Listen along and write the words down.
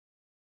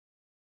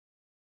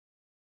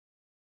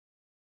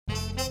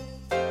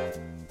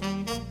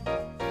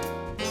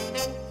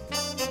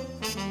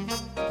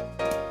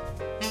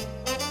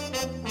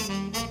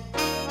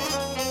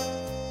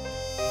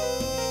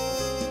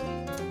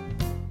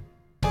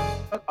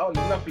Oh,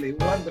 lovely,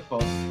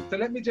 wonderful. So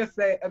let me just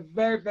say a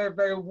very, very,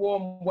 very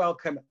warm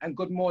welcome and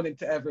good morning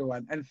to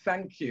everyone. And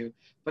thank you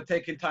for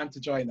taking time to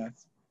join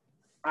us.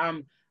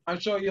 I'm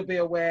sure you'll be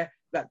aware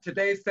that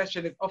today's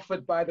session is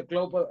offered by the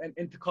Global and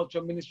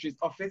Intercultural Ministries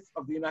Office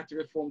of the United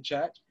Reformed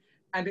Church,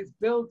 and it's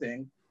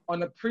building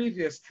on a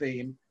previous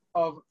theme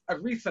of a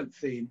recent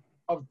theme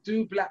of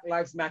Do Black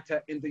Lives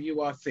Matter in the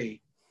URC?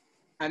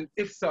 And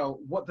if so,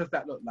 what does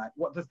that look like?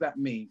 What does that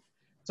mean?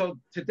 So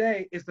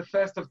today is the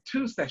first of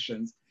two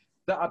sessions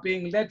that are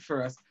being led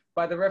for us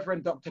by the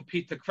Reverend Dr.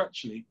 Peter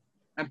Cruchley.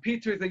 And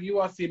Peter is a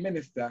URC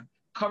minister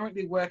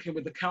currently working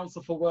with the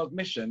Council for World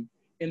Mission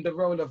in the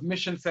role of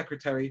Mission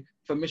Secretary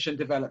for Mission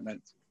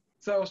Development.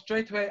 So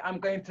straight away, I'm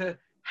going to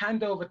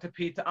hand over to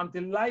Peter. I'm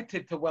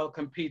delighted to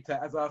welcome Peter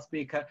as our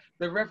speaker,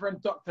 the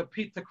Reverend Dr.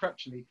 Peter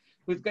Cruchley,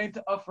 who's going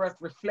to offer us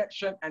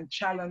reflection and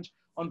challenge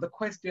on the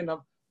question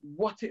of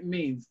what it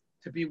means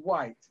to be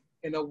white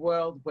in a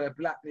world where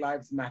Black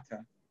lives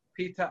matter.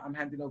 Peter, I'm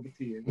handing over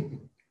to you.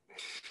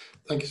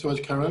 Thank you so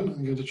much, Karen.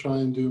 I'm going to try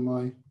and do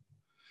my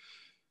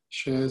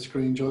share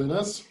screen join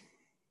us.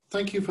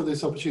 Thank you for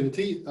this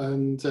opportunity,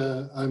 and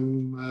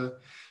I'm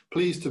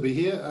pleased to be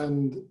here.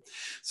 And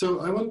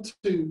so I want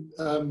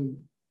to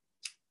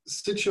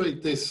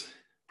situate this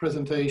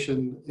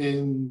presentation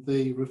in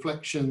the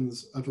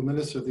reflections of a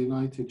minister of the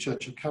United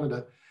Church of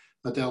Canada,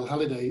 Adele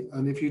Halliday.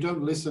 And if you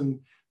don't listen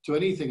to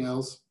anything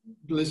else,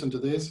 listen to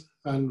this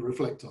and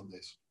reflect on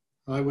this.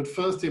 I would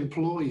first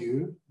implore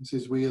you, this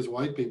is we as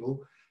white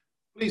people,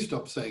 please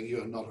stop saying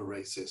you are not a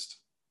racist.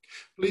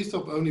 Please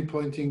stop only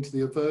pointing to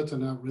the overt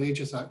and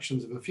outrageous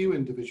actions of a few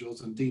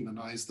individuals and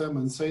demonize them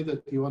and say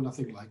that you are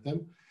nothing like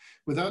them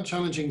without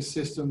challenging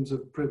systems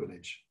of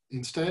privilege.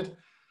 Instead,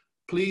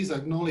 please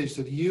acknowledge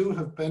that you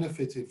have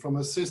benefited from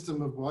a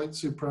system of white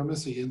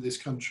supremacy in this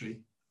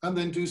country and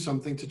then do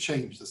something to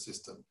change the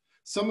system.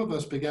 Some of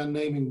us began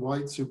naming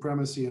white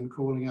supremacy and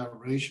calling out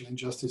racial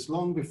injustice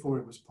long before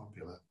it was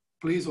popular.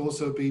 Please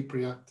also be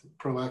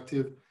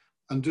proactive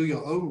and do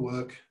your own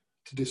work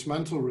to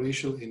dismantle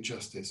racial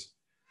injustice.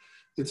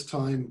 It's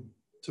time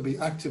to be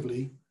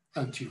actively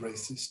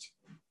anti-racist.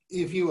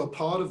 If you are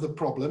part of the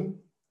problem,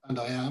 and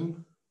I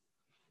am,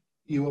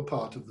 you are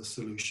part of the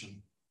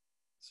solution.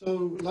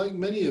 So, like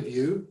many of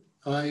you,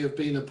 I have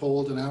been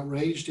appalled and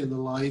outraged in the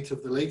light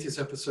of the latest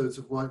episodes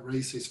of white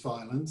racist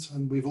violence,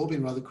 and we've all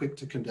been rather quick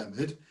to condemn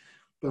it,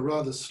 but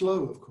rather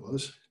slow, of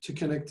course, to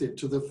connect it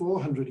to the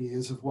 400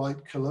 years of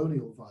white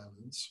colonial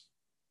violence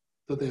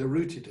that they are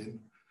rooted in,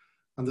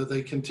 and that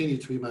they continue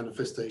to be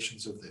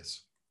manifestations of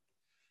this.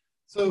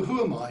 So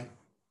who am I?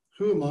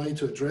 Who am I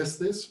to address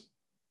this?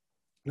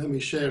 Let me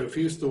share a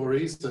few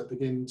stories that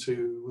begin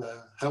to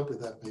help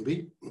with that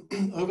maybe.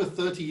 Over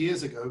 30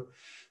 years ago,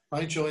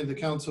 I joined the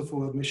Council for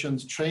World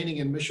Mission's Training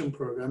and Mission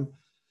Program,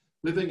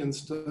 living and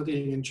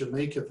studying in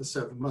Jamaica for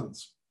 7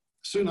 months.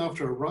 Soon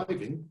after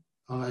arriving,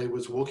 I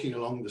was walking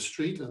along the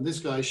street and this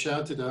guy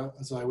shouted out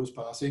as I was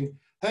passing,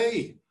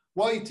 "Hey,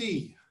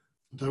 YT!"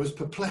 And I was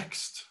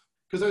perplexed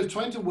because I was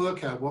trying to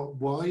work out what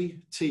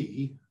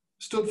YT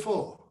stood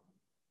for.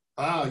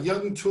 Ah,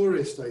 young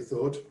tourist, I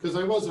thought, because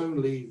I was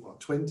only, what,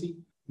 20?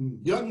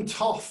 Young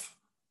toff,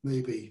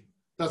 maybe.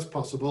 That's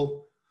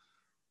possible.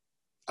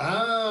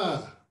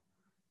 Ah,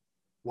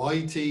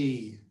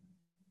 YT,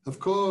 of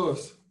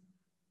course.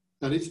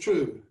 And it's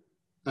true.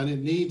 And it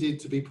needed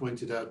to be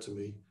pointed out to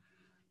me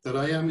that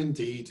I am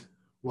indeed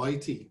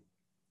YT.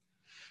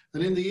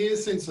 And in the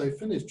years since I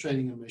finished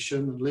training and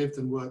mission and lived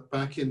and worked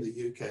back in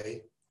the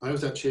UK, I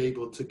was actually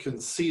able to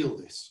conceal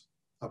this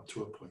up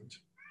to a point.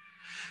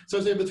 So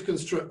I was able to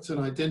construct an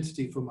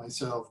identity for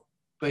myself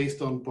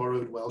based on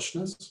borrowed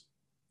Welshness.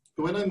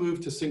 But when I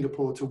moved to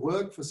Singapore to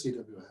work for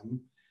CWM,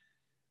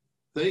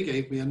 they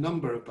gave me a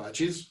number of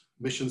badges,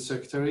 Mission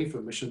Secretary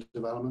for Mission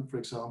Development, for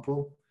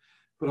example.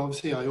 But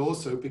obviously I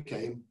also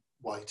became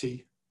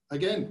YT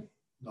again,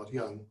 not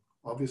young,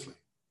 obviously.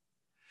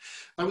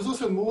 I was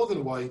also more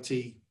than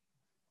YT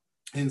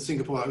in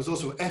Singapore. I was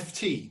also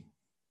FT,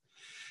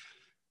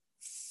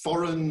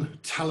 Foreign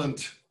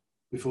Talent,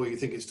 before you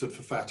think it stood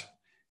for fat.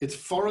 It's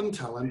foreign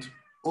talent,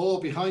 or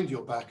behind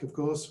your back, of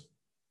course,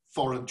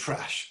 foreign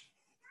trash.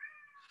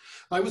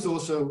 I was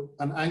also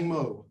an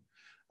Angmo.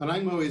 An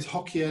Angmo is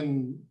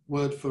Hokkien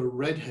word for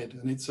redhead,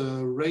 and it's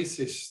a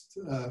racist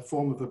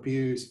form of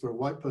abuse for a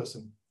white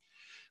person.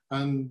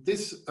 And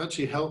this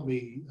actually helped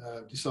me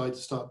decide to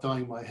start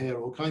dyeing my hair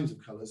all kinds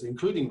of colors,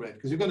 including red,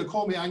 because you're going to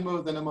call me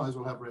Angmo, then I might as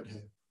well have red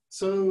hair.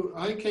 So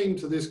I came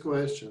to this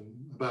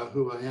question about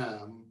who I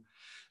am,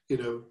 you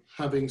know,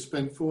 having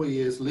spent 4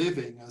 years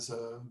living as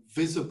a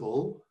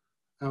visible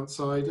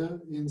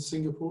outsider in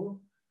Singapore.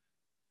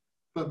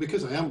 But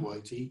because I am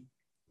whitey,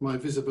 my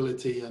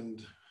visibility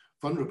and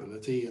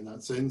vulnerability in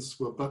that sense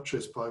were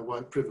buttressed by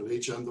white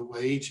privilege and the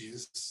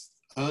wages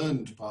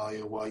earned by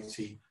a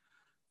whitey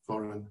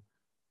foreign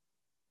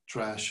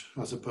trash,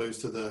 as opposed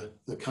to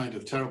the kind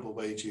of terrible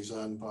wages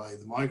earned by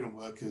the migrant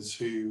workers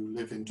who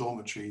live in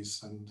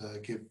dormitories and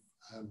give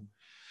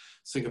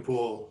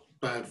Singapore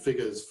bad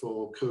figures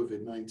for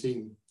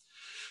COVID-19.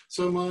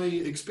 So my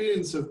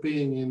experience of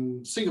being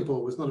in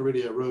Singapore was not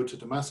really a road to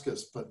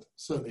Damascus, but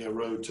certainly a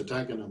road to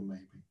Dagenham,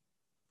 maybe.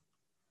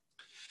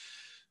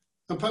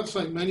 And perhaps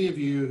like many of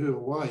you who are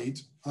white,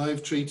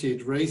 I've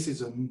treated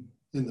racism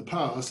in the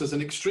past as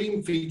an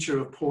extreme feature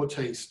of poor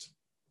taste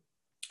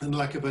and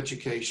lack of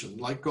education,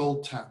 like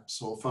gold taps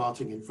or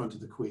farting in front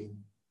of the Queen.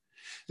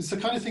 It's the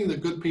kind of thing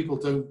that good people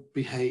don't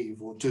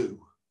behave or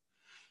do.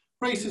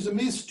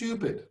 Racism is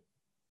stupid.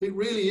 It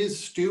really is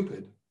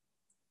stupid,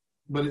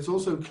 but it's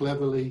also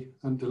cleverly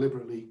and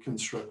deliberately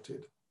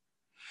constructed.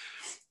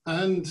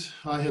 And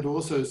I had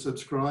also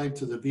subscribed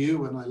to the view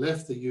when I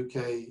left the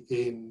UK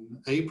in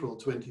April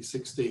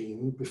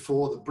 2016,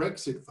 before the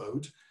Brexit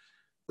vote,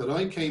 that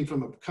I came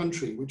from a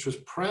country which was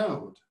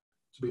proud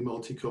to be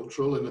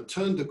multicultural and had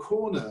turned a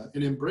corner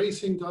in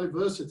embracing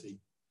diversity.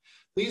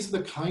 These are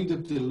the kind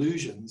of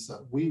delusions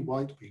that we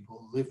white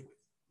people live with,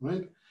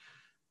 right?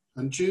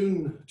 And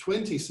June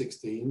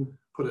 2016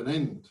 put an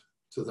end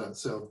to that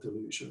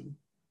self-delusion.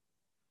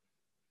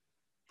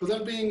 But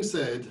that being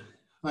said,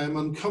 I am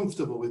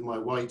uncomfortable with my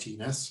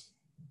whitiness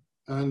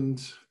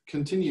and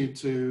continue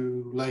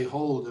to lay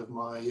hold of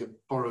my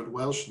borrowed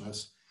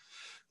Welshness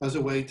as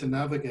a way to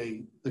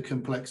navigate the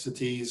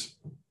complexities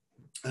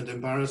and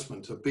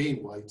embarrassment of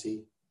being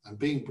whitey and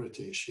being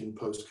British in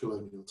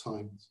post-colonial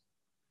times.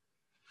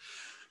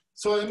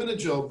 So I'm in a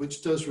job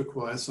which does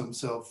require some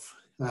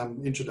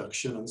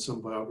self-introduction and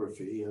some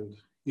biography, and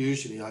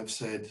usually I've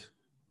said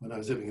when I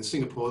was living in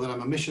Singapore that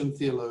I'm a mission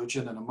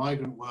theologian and a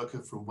migrant worker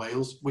from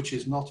Wales, which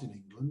is not in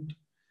England,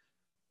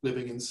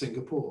 living in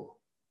Singapore.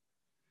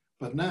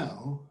 But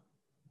now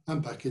I'm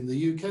back in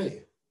the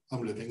UK.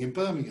 I'm living in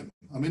Birmingham.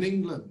 I'm in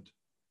England.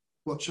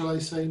 What shall I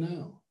say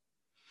now?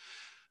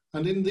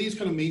 And in these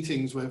kind of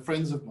meetings where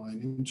friends of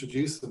mine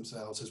introduce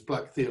themselves as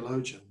Black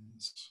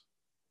theologians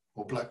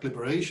or Black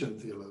liberation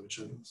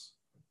theologians,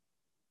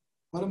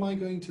 what am I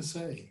going to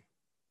say?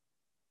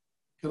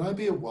 Can I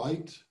be a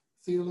white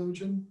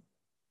theologian?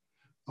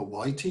 A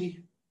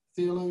whitey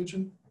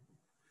theologian?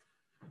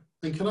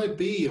 And can I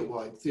be a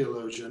white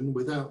theologian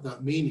without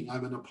that meaning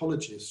I'm an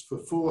apologist for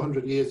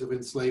 400 years of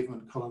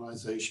enslavement,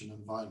 colonization,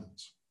 and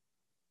violence?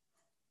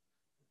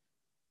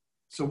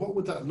 So what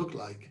would that look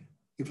like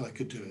if I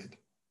could do it?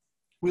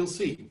 We'll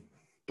see,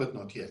 but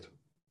not yet.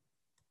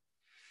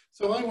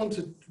 So I want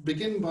to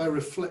begin by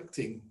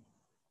reflecting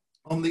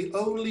on the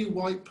only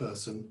white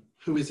person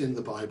who is in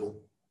the Bible.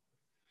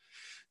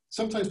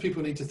 Sometimes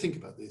people need to think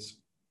about this.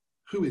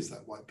 Who is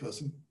that white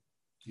person?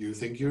 You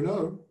think you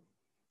know,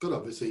 but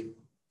obviously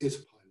it's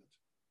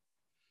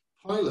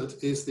Pilate.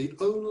 Pilate is the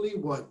only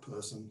white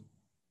person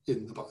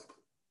in the Bible.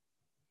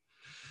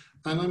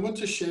 And I want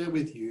to share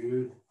with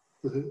you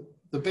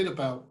the bit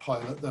about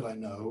Pilate that I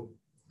know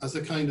as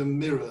a kind of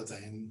mirror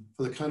then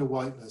for the kind of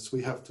whiteness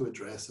we have to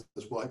address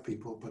as white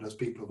people, but as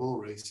people of all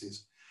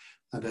races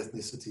and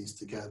ethnicities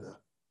together.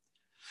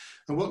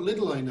 And what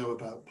little I know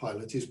about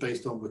Pilate is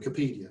based on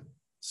Wikipedia,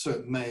 so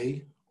it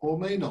may or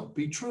may not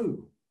be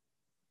true.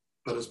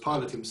 But as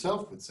Pilate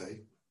himself would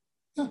say,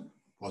 yeah,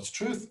 what's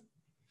truth?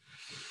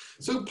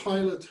 So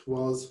Pilate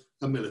was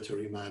a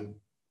military man.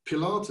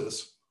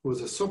 Pilatus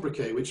was a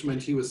sobriquet, which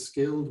meant he was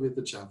skilled with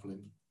the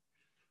javelin.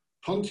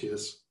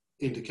 Pontius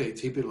indicates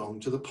he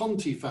belonged to the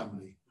Ponti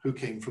family, who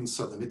came from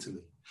southern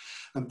Italy.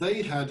 And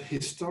they had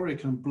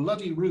historic and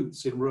bloody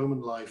roots in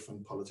Roman life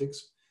and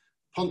politics.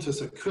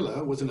 Pontus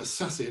Aquila was an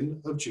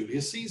assassin of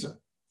Julius Caesar.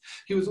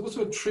 He was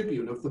also a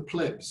tribune of the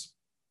plebs.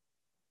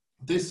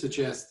 This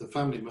suggests the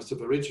family must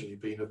have originally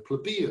been of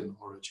plebeian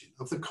origin,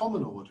 of the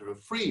common order,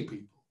 of free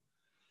people.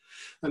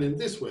 And in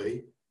this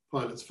way,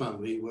 Pilate's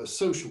family were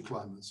social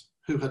climbers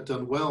who had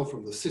done well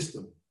from the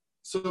system.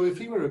 So if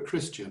he were a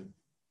Christian,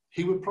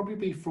 he would probably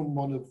be from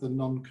one of the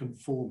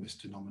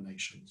nonconformist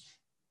denominations,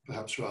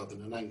 perhaps rather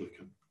than an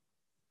Anglican.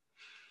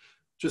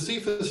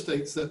 Josephus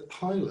states that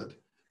Pilate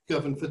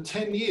governed for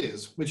 10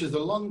 years, which is a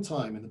long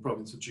time in the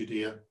province of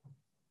Judea,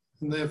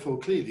 and therefore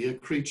clearly a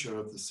creature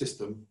of the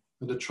system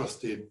and a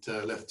trusted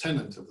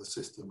lieutenant of the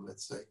system,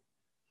 let's say.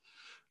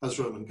 As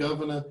Roman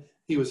governor,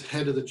 he was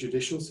head of the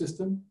judicial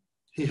system.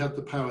 He had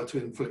the power to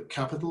inflict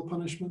capital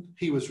punishment.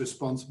 He was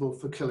responsible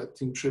for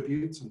collecting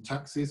tributes and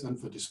taxes and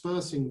for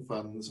dispersing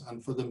funds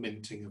and for the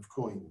minting of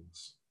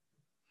coins.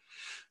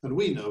 And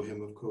we know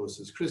him, of course,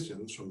 as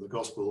Christians from the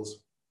Gospels,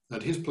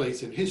 and his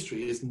place in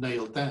history is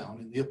nailed down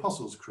in the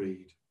Apostles'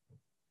 Creed.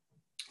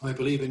 I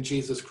believe in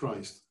Jesus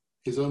Christ,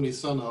 his only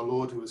Son, our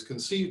Lord, who was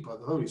conceived by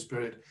the Holy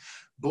Spirit,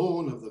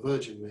 born of the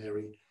Virgin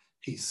Mary.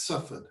 He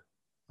suffered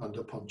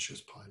under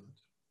Pontius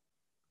Pilate.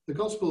 The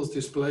Gospels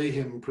display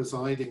him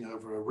presiding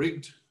over a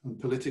rigged and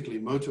politically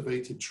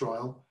motivated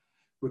trial,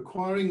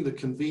 requiring the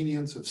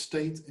convenience of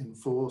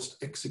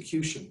state-enforced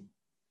execution.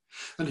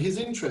 And his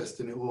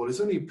interest in it all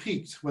is only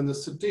piqued when the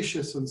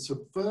seditious and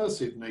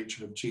subversive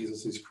nature of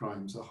Jesus'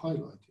 crimes are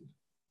highlighted.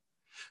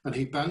 And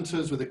he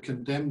banters with a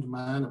condemned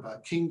man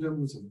about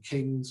kingdoms and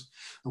kings,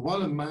 and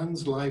while a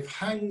man's life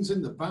hangs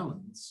in the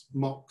balance,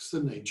 mocks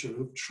the nature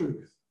of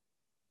truth.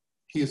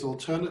 He is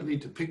alternately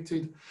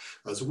depicted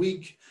as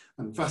weak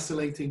and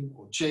vacillating,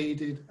 or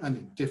jaded and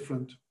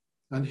indifferent,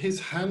 and his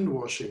hand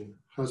washing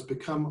has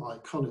become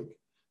iconic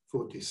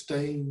for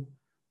disdain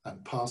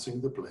and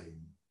passing the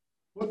blame.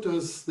 What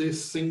does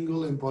this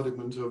single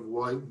embodiment of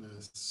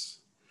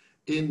whiteness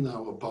in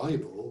our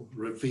Bible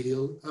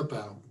reveal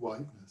about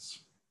whiteness?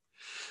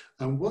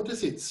 And what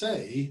does it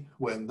say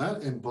when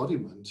that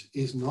embodiment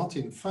is not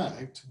in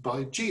fact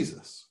by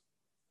Jesus,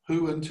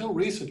 who until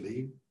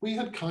recently we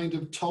had kind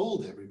of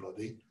told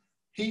everybody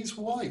he's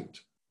white?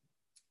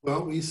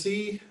 Well, we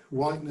see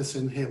whiteness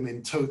in him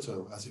in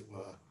toto, as it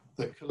were.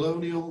 The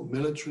colonial,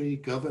 military,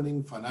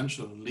 governing,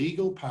 financial, and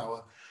legal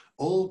power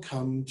all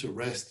come to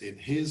rest in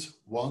his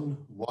one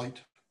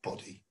white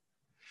body.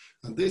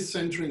 And this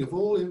centering of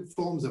all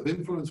forms of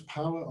influence,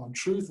 power on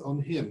truth on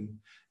him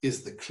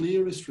is the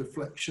clearest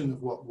reflection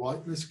of what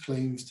whiteness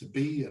claims to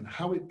be and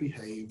how it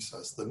behaves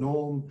as the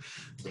norm,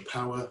 the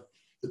power,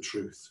 the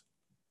truth.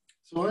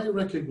 So I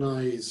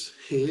recognize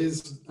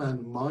his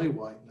and my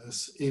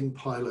whiteness in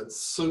Pilate's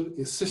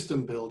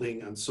system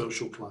building and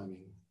social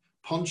climbing.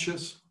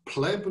 Pontius,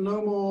 pleb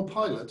no more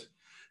Pilate,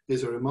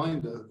 is a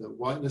reminder that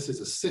whiteness is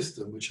a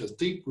system which has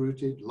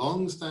deep-rooted,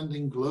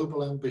 long-standing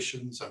global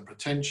ambitions and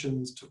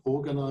pretensions to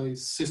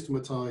organize,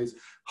 systematize,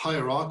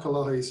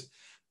 hierarchalize,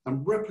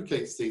 and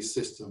replicates these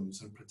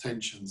systems and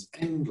pretensions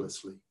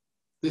endlessly.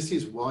 This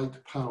is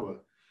white power,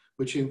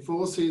 which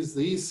enforces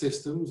these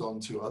systems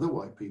onto other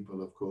white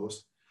people, of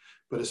course,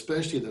 but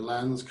especially the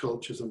lands,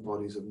 cultures, and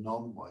bodies of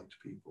non-white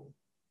people.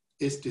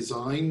 It's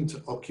designed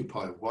to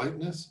occupy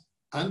whiteness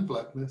and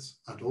blackness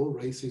and all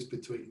races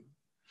between.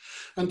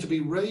 And to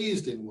be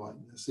raised in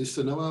whiteness is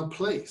to know our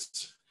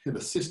place in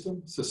a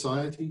system,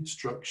 society,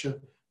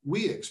 structure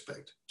we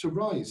expect to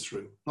rise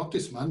through, not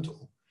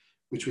dismantle,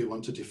 which we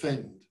want to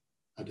defend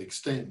and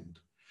extend,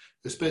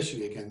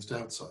 especially against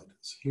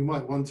outsiders. You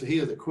might want to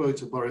hear the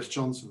quote of Boris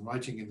Johnson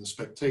writing in The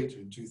Spectator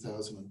in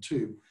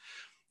 2002.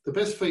 The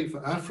best fate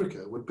for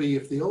Africa would be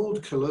if the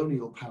old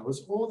colonial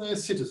powers or their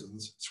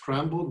citizens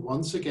scrambled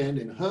once again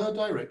in her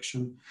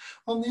direction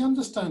on the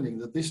understanding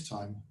that this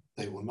time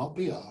they will not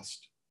be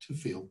asked to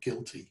feel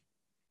guilty.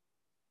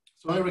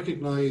 So I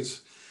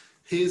recognize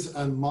his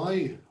and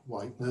my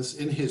whiteness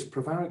in his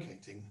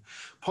prevaricating.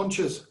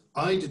 Pontius,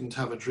 I didn't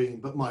have a dream,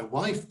 but my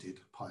wife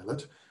did,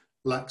 Pilate,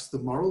 lacks the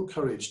moral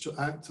courage to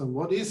act on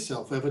what is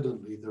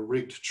self-evidently the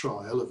rigged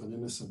trial of an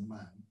innocent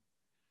man.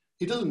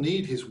 He doesn't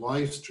need his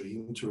wife's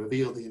dream to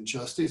reveal the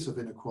injustice of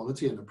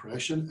inequality and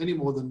oppression any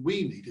more than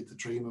we needed the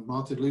dream of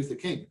Martin Luther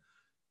King.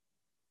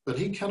 But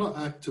he cannot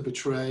act to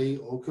betray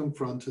or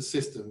confront a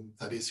system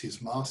that is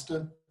his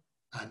master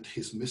and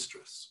his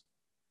mistress.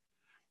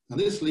 And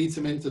this leads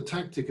him into the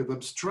tactic of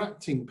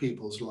abstracting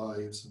people's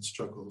lives and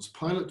struggles.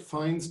 Pilate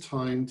finds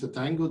time to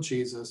dangle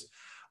Jesus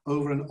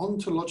over an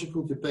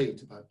ontological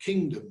debate about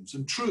kingdoms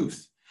and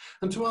truth,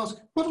 and to ask,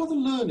 what are the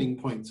learning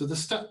points of the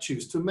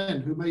statues to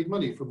men who made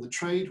money from the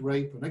trade,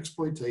 rape, and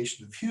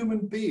exploitation of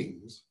human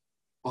beings,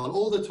 while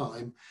all the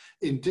time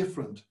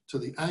indifferent to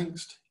the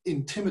angst,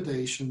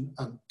 intimidation,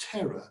 and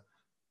terror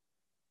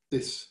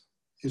this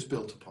is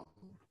built upon?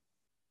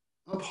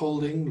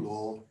 Upholding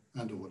law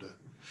and order.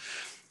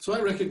 So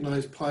I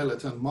recognize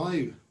Pilate and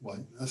my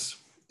whiteness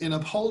in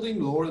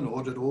upholding law and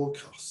order at all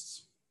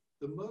costs.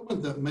 The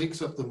moment that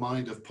makes up the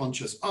mind of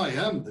Pontius, I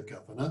am the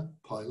governor,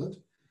 Pilate,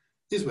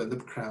 is when the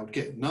crowd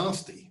get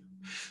nasty.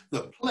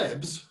 The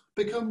plebs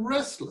become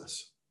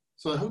restless.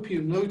 So I hope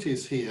you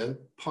notice here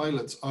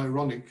Pilate's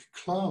ironic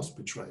class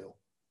betrayal.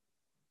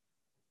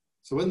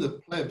 So when the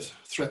plebs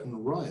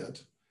threaten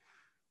riot,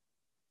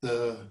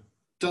 the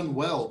done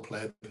well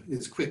pleb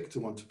is quick to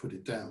want to put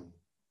it down.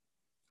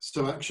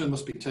 So action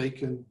must be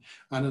taken,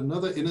 and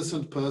another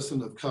innocent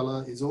person of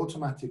color is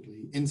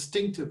automatically,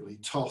 instinctively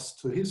tossed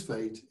to his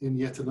fate in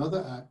yet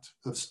another act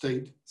of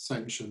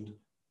state-sanctioned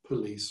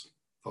police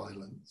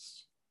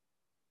violence.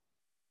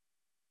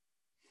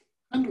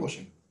 Hand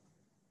washing.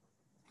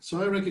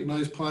 So I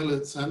recognize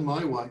Pilate's and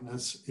my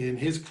whiteness in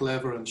his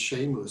clever and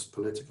shameless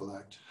political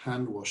act,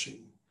 hand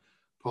washing.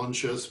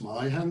 Pontius,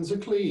 my hands are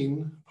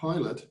clean,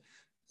 Pilate,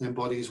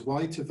 embodies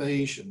white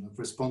evasion of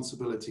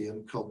responsibility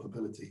and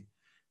culpability,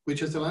 which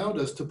has allowed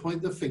us to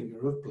point the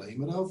finger of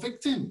blame at our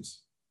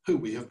victims, who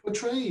we have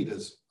portrayed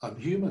as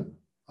unhuman,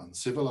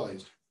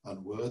 uncivilized,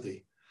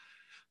 unworthy.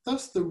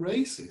 Thus, the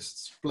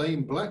racists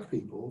blame black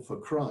people for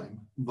crime,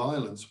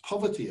 violence,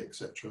 poverty,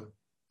 etc.,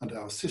 and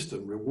our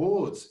system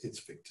rewards its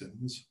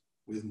victims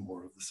with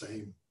more of the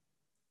same.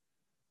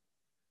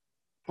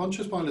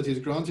 Pontius Pilate is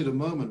granted a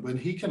moment when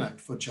he can act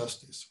for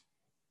justice,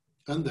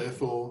 and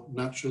therefore,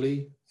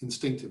 naturally,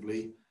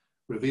 instinctively,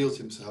 reveals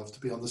himself to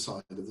be on the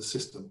side of the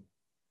system.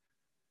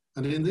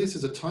 And in this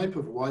is a type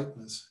of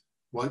whiteness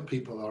white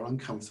people are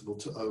uncomfortable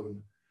to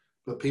own,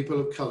 but people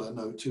of color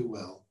know too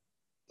well.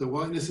 The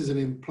whiteness is an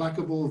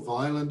implacable,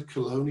 violent,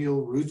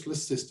 colonial,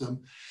 ruthless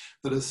system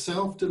that has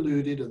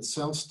self-deluded and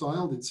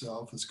self-styled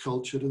itself as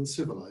cultured and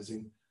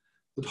civilizing,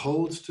 that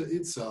holds to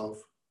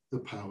itself the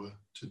power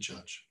to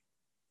judge.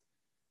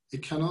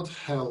 It cannot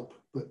help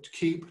but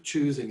keep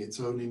choosing its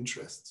own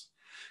interests,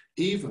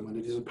 even when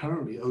it is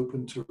apparently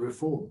open to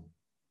reform.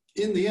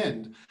 In the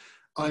end,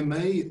 I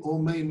may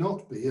or may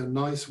not be a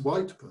nice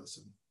white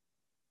person.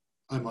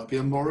 I might be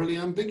a morally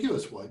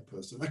ambiguous white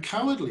person, a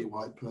cowardly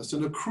white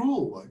person, a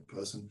cruel white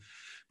person.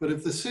 But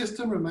if the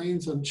system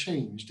remains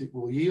unchanged, it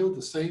will yield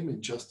the same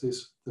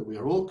injustice that we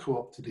are all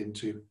co-opted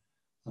into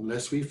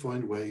unless we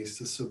find ways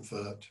to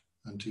subvert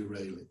and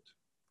derail it.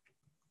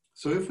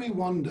 So if we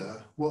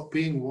wonder what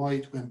being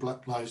white when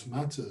Black Lives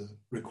Matter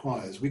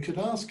requires, we could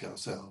ask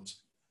ourselves,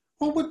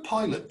 what would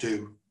Pilate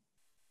do?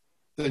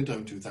 Then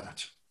don't do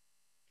that.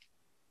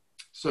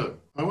 So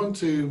I want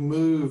to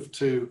move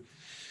to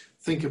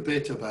think a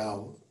bit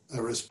about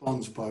a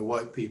response by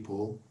white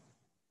people,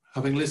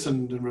 having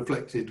listened and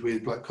reflected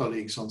with Black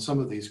colleagues on some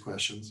of these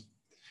questions.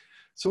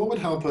 So what would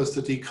help us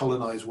to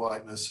decolonize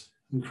whiteness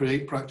and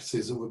create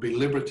practices that would be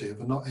liberative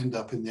and not end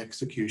up in the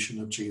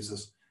execution of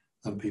Jesus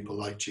and people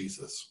like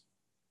Jesus?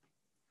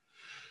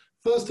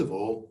 First of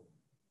all,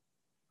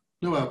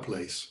 know our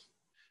place.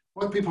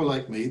 White people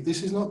like me,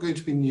 this is not going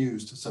to be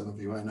news to some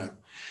of you, I know.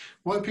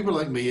 White people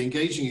like me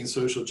engaging in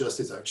social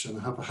justice action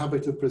have a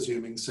habit of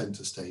presuming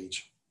center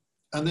stage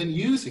and then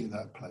using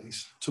that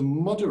place to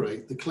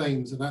moderate the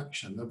claims and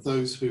action of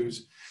those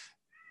whose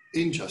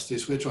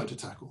injustice we're trying to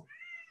tackle.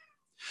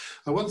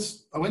 I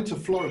went to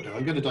Florida.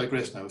 I'm going to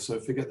digress now, so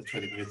forget the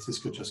 20 minutes. This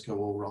could just go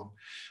all wrong.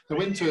 I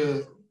went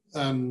to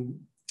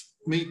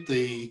meet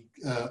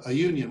a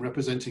union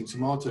representing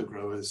tomato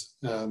growers,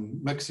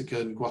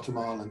 Mexican,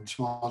 Guatemalan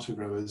tomato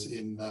growers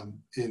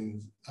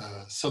in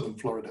southern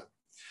Florida,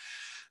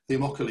 the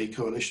Immokalee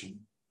Coalition.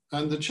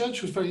 And the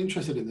church was very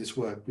interested in this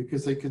work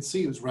because they could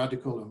see it was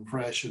radical and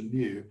fresh and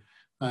new.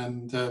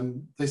 And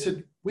they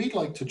said, we'd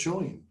like to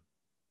join.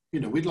 You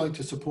know, we'd like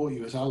to support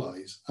you as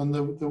allies. And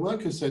the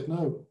workers said,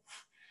 no,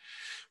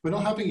 we're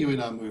not having you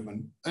in our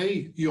movement.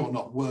 A, you're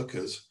not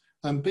workers.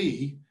 And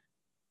B,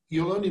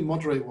 you'll only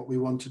moderate what we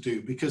want to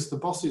do because the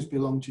bosses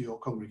belong to your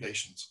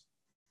congregations.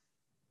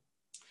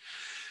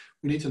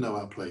 We need to know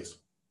our place.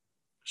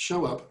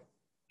 Show up,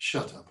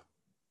 shut up.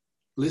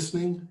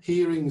 Listening,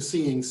 hearing,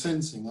 seeing,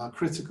 sensing are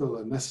critical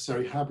and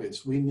necessary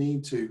habits we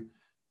need to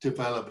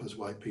develop as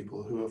white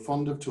people who are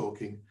fond of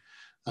talking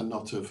and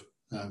not of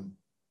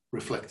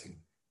reflecting.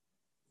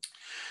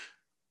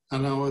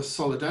 And our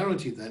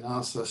solidarity then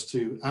asks us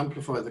to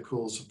amplify the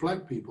calls of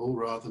Black people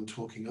rather than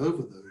talking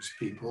over those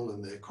people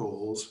and their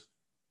calls.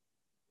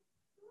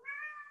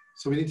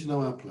 So we need to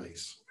know our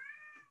place.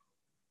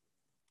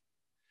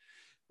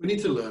 We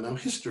need to learn our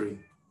history.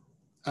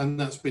 And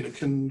that's been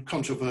a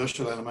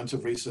controversial element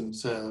of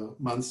recent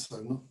months.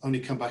 I've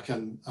only come back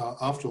and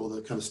after all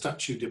the kind of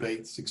statute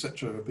debates,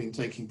 etc., have been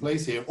taking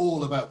place here,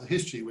 all about the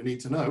history we need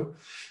to know.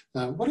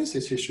 What is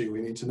this history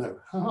we need to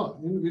know?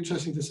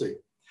 Interesting to see.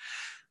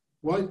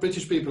 White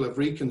British people have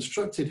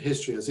reconstructed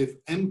history as if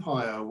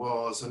empire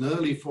was an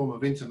early form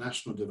of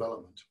international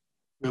development,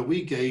 where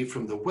we gave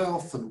from the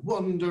wealth and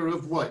wonder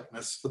of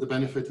whiteness for the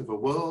benefit of a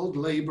world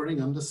laboring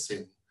under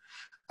sin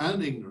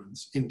and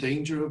ignorance in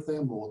danger of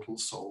their mortal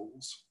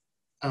souls.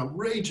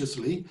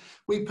 Outrageously,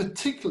 we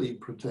particularly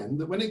pretend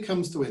that when it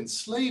comes to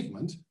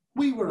enslavement,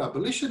 we were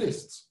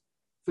abolitionists,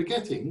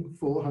 forgetting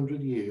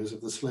 400 years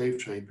of the slave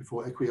trade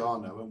before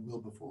Equiano and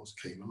Wilberforce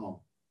came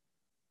along.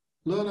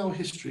 Learn our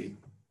history,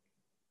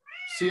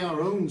 see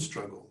our own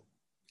struggle,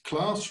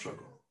 class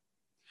struggle,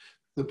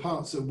 the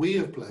parts that we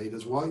have played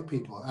as white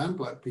people and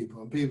Black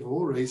people and people of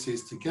all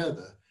races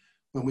together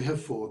when we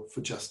have fought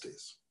for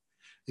justice.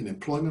 In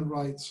employment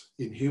rights,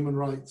 in human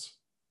rights.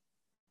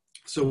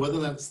 So whether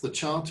that's the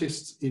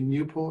Chartists in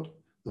Newport,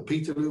 the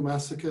Peterloo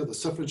Massacre, the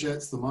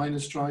suffragettes, the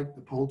miners' strike,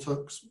 the poll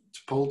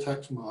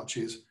tax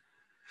marches,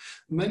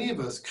 many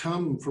of us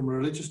come from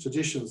religious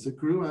traditions that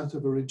grew out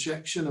of a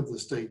rejection of the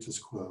status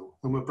quo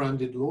and were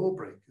branded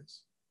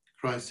lawbreakers.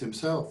 Christ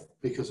himself,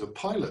 because of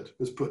Pilate,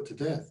 was put to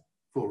death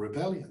for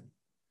rebellion.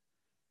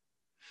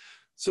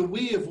 So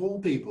we, of all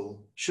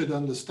people, should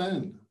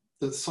understand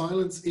that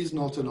silence is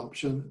not an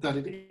option, that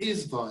it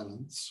is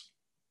violence,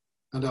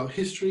 and our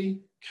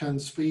history can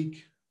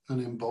speak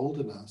and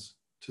embolden us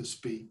to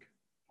speak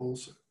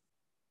also.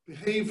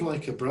 Behave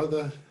like a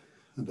brother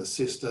and a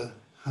sister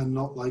and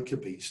not like a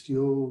beast.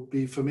 You'll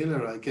be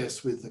familiar, I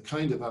guess, with the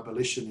kind of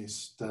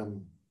abolitionist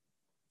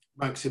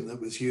maxim that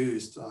was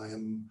used, I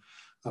am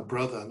a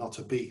brother, not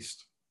a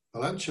beast.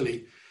 Well,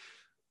 actually,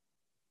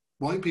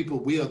 white people,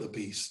 we are the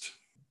beast.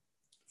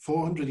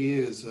 400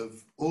 years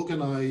of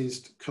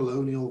organized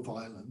colonial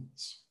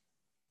violence.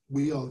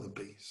 We are the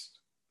beast.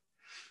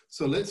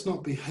 So let's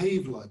not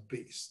behave like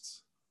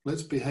beasts.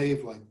 Let's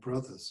behave like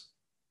brothers,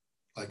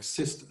 like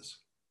sisters,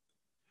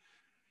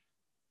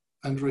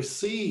 and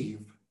receive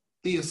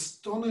the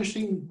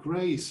astonishing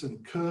grace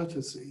and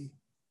courtesy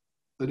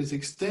that is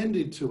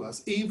extended to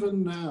us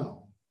even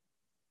now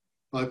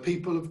by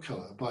people of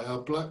color, by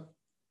our Black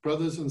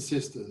brothers and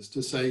sisters,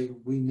 to say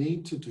we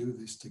need to do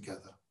this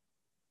together.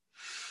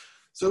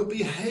 So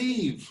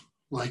behave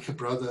like a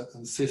brother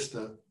and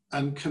sister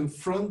and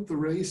confront the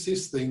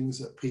racist things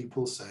that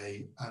people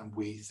say and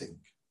we think.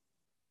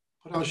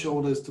 Put our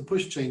shoulders to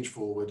push change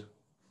forward.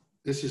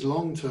 This is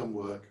long-term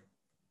work,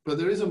 but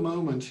there is a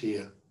moment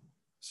here,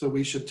 so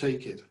we should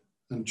take it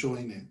and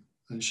join it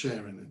and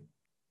sharing it.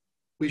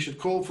 We should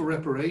call for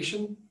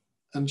reparation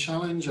and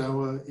challenge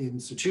our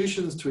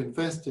institutions to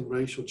invest in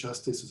racial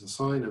justice as a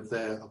sign of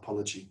their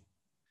apology.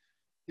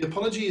 The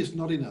apology is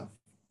not enough.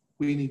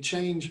 We need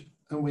change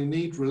and we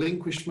need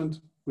relinquishment.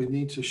 We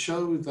need to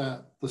show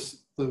that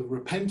the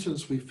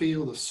repentance we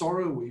feel, the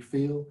sorrow we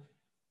feel,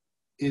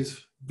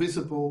 is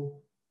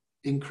visible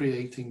in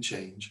creating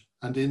change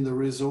and in the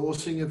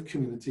resourcing of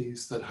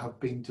communities that have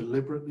been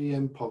deliberately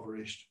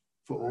impoverished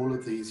for all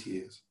of these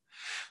years.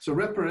 So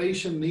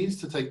reparation needs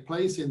to take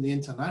place in the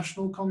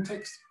international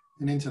context,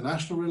 in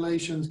international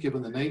relations,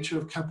 given the nature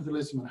of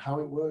capitalism and how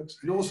it works.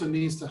 It also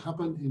needs to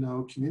happen in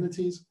our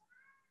communities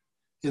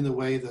in the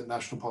way that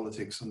national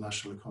politics and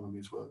national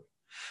economies work.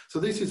 So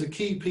this is a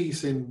key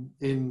piece in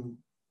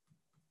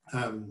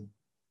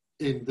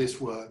this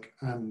work,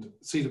 and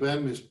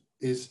C2M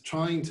is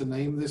trying to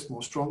name this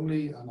more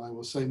strongly, and I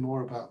will say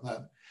more about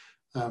that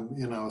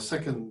in our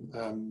second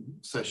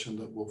session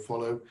that will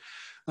follow.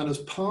 And as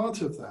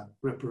part of that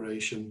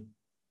reparation,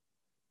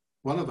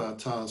 one of our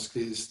tasks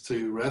is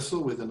to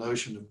wrestle with the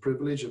notion of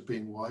privilege of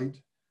being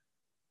white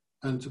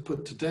and to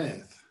put to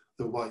death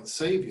the white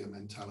savior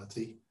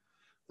mentality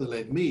that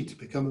led me to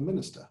become a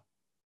minister.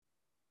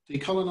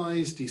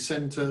 Decolonize,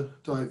 decenter,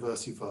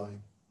 diversify.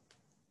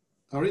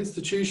 Our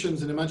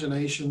institutions and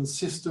imaginations,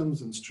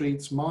 systems and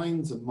streets,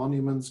 minds and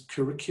monuments,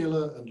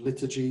 curricula and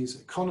liturgies,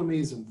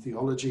 economies and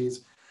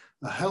theologies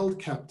are held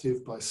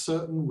captive by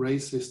certain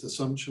racist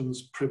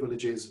assumptions,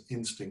 privileges,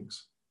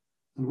 instincts.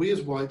 And we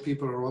as white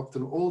people are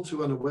often all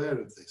too unaware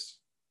of this.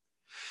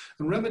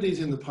 And remedies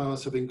in the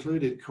past have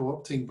included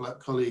co-opting black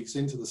colleagues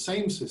into the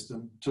same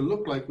system to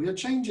look like we are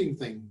changing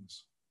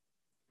things.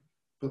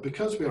 But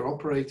because we are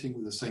operating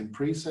with the same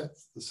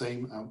precepts, the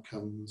same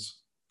outcomes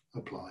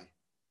apply.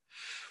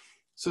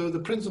 So the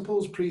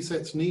principles,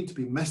 precepts need to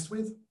be messed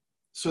with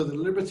so that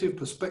liberative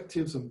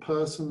perspectives and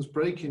persons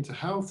break into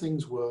how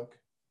things work,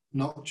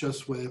 not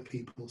just where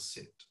people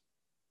sit.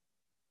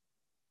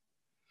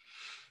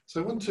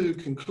 So I want to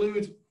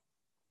conclude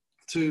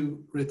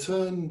to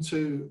return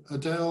to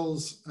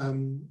Adele's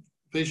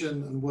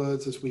vision and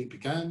words as we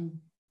began.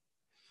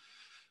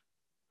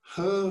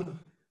 Her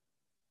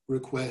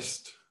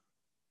request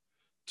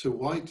to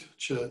white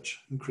church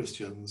and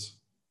Christians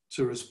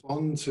to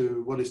respond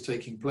to what is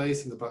taking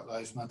place in the Black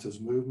Lives Matter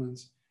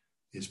movements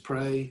is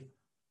pray,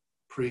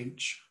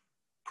 preach,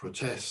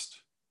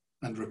 protest,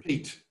 and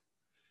repeat.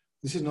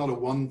 This is not a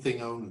one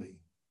thing only.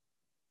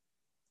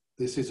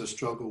 This is a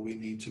struggle we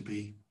need to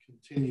be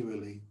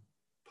continually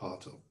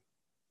part of.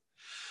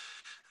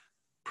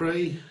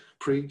 Pray,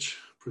 preach,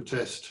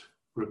 protest,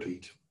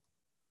 repeat.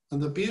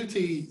 And the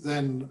beauty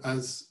then,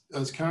 as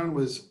Karen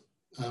was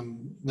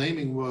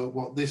naming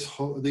what these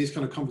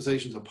kind of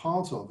conversations are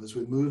part of, as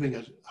we're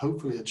moving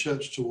hopefully a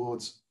church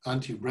towards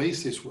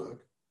anti-racist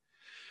work.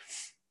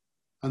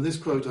 And this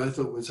quote I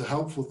thought was a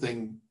helpful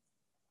thing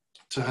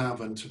to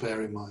have and to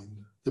bear in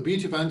mind. The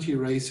beauty of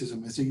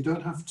anti-racism is that you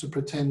don't have to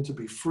pretend to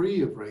be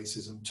free of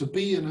racism to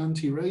be an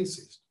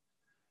anti-racist.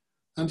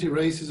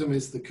 Anti-racism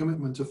is the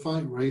commitment to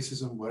fight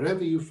racism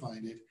wherever you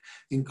find it,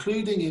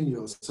 including in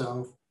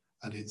yourself,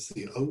 and it's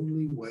the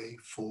only way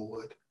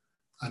forward.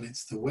 And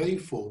it's the way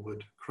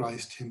forward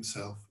Christ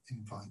himself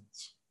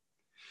invites.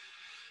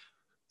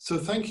 So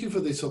thank you for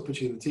this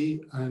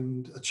opportunity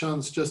and a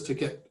chance just to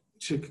get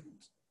to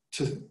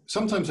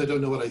sometimes I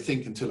don't know what I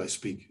think until I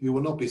speak. You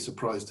will not be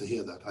surprised to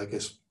hear that, I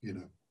guess, you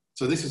know.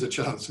 So this is a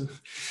chance.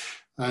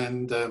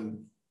 And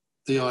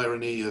the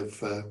irony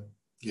of,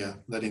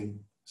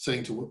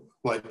 saying to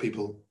white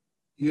people,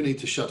 you need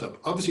to shut up.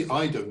 Obviously,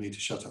 I don't need to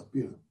shut up,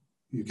 you know,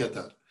 you get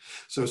that.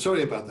 So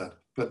sorry about that.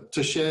 But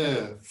to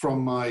share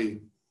from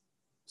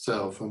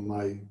myself and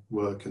my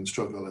work and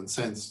struggle and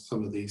sense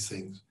some of these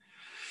things.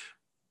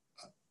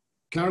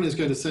 Karen is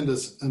going to send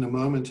us in a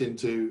moment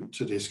into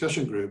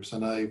discussion groups,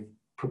 and I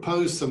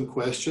propose some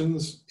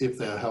questions, if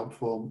they're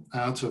helpful,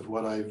 out of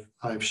what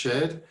I've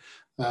shared.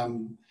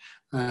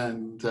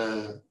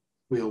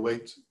 We'll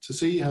wait to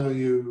see how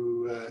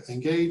you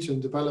engage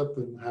and develop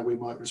and how we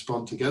might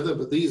respond together.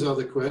 But these are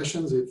the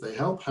questions, if they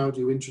help. How do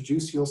you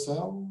introduce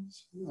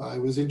yourselves? I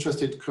was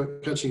interested,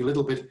 catching a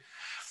little bit.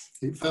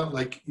 It felt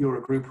like you're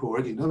a group who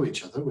already know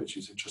each other, which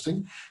is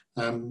interesting.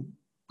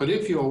 But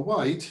if you're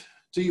white,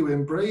 do you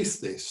embrace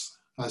this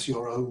as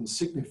your own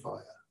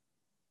signifier?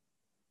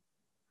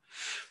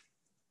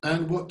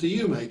 And what do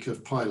you make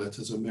of Pilate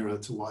as a mirror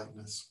to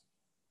whiteness?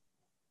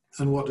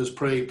 And what does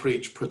pray,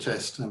 preach,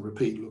 protest, and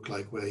repeat look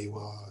like where you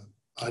are?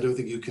 I don't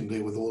think you can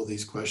deal with all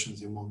these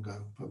questions in one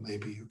go, but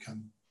maybe you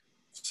can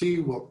see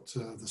what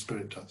the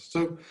Spirit does.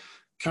 So,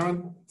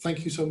 Karen,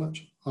 thank you so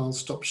much. I'll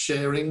stop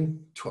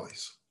sharing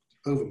twice.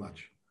 Over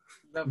much.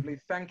 Lovely.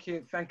 Thank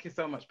you. Thank you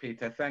so much,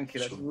 Peter. Thank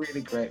you. That's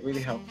really great,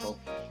 really helpful.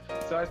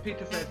 So as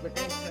Peter says, we're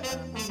going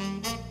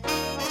to...